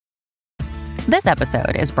This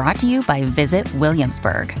episode is brought to you by Visit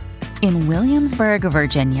Williamsburg. In Williamsburg,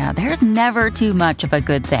 Virginia, there's never too much of a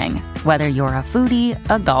good thing. Whether you're a foodie,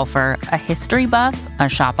 a golfer, a history buff, a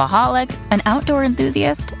shopaholic, an outdoor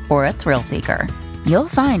enthusiast, or a thrill seeker, you'll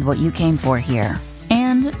find what you came for here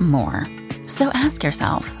and more. So ask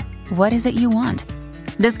yourself, what is it you want?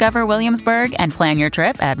 Discover Williamsburg and plan your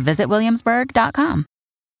trip at visitwilliamsburg.com.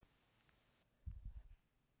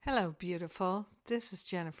 Hello, beautiful. This is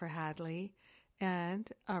Jennifer Hadley, and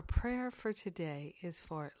our prayer for today is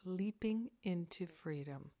for leaping into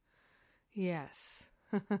freedom. Yes,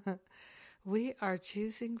 we are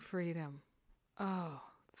choosing freedom. Oh,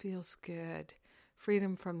 feels good.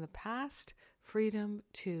 Freedom from the past, freedom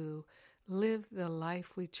to live the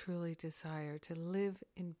life we truly desire, to live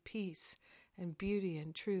in peace and beauty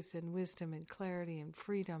and truth and wisdom and clarity and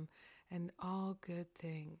freedom and all good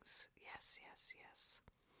things. Yes, yes, yes.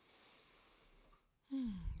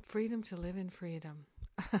 Freedom to live in freedom.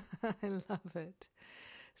 I love it.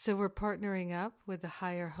 So we're partnering up with the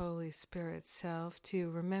higher Holy Spirit self to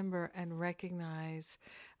remember and recognize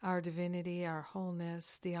our divinity, our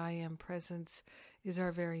wholeness. The I Am presence is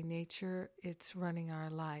our very nature. It's running our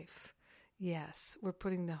life. Yes, we're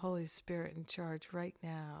putting the Holy Spirit in charge right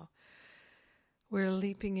now. We're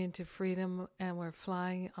leaping into freedom and we're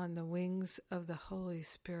flying on the wings of the Holy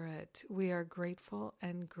Spirit. We are grateful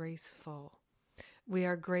and graceful. We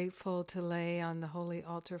are grateful to lay on the holy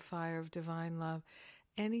altar fire of divine love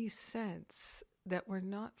any sense that we're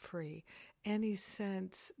not free, any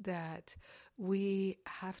sense that we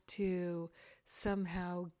have to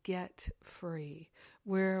somehow get free.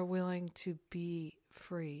 We're willing to be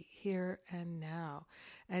free here and now,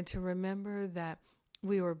 and to remember that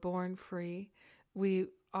we were born free. We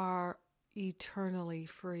are eternally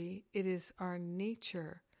free. It is our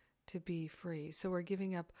nature to be free. So we're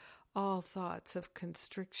giving up all thoughts of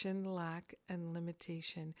constriction, lack, and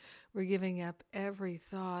limitation. We're giving up every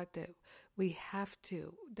thought that we have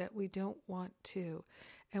to, that we don't want to,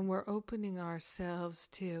 and we're opening ourselves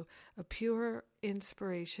to a pure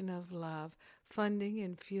inspiration of love, funding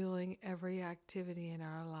and fueling every activity in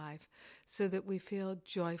our life so that we feel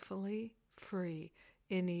joyfully free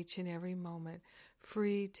in each and every moment,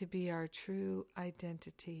 free to be our true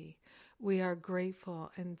identity. We are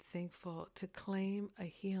grateful and thankful to claim a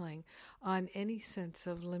healing on any sense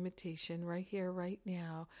of limitation right here, right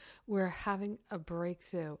now. We're having a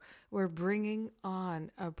breakthrough. We're bringing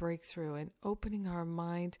on a breakthrough and opening our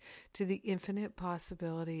mind to the infinite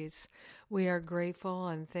possibilities. We are grateful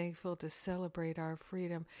and thankful to celebrate our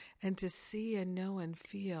freedom and to see and know and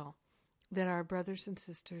feel that our brothers and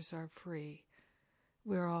sisters are free.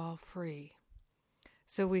 We're all free.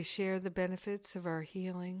 So we share the benefits of our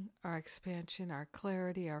healing, our expansion, our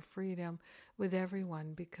clarity, our freedom with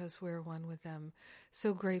everyone because we're one with them.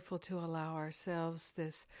 So grateful to allow ourselves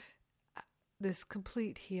this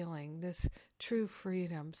complete healing, this true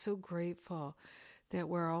freedom. So grateful that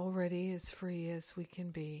we're already as free as we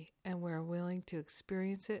can be, and we're willing to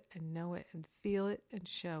experience it and know it and feel it and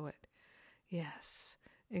show it. Yes.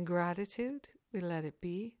 In gratitude, we let it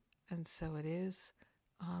be, and so it is.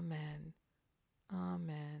 Amen.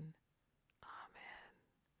 Amen. Amen.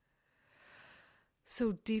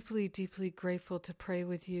 So deeply, deeply grateful to pray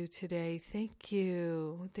with you today. Thank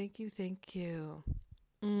you. Thank you. Thank you.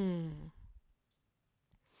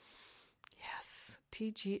 Yes.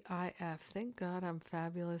 TGIF. Thank God I'm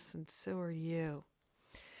fabulous and so are you.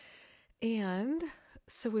 And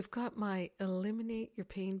so we've got my Eliminate Your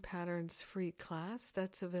Pain Patterns free class.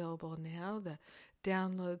 That's available now. The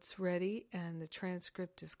download's ready and the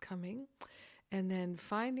transcript is coming. And then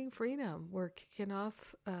Finding Freedom. We're kicking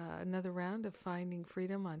off another round of Finding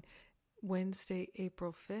Freedom on Wednesday,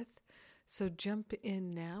 April 5th. So jump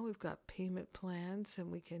in now. We've got payment plans and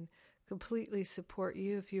we can completely support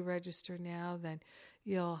you. If you register now, then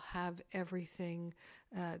you'll have everything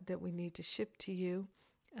that we need to ship to you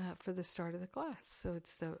for the start of the class. So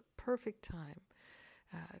it's the perfect time.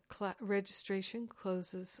 Registration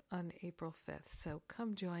closes on April 5th. So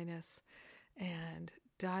come join us and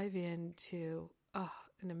dive into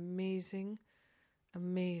an amazing,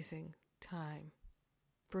 amazing time.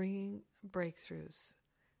 Bringing breakthroughs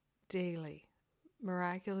daily,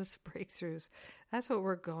 miraculous breakthroughs. That's what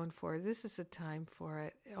we're going for. This is a time for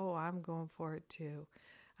it. Oh, I'm going for it too.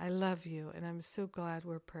 I love you, and I'm so glad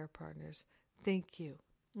we're prayer partners. Thank you.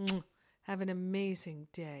 Have an amazing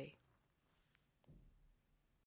day.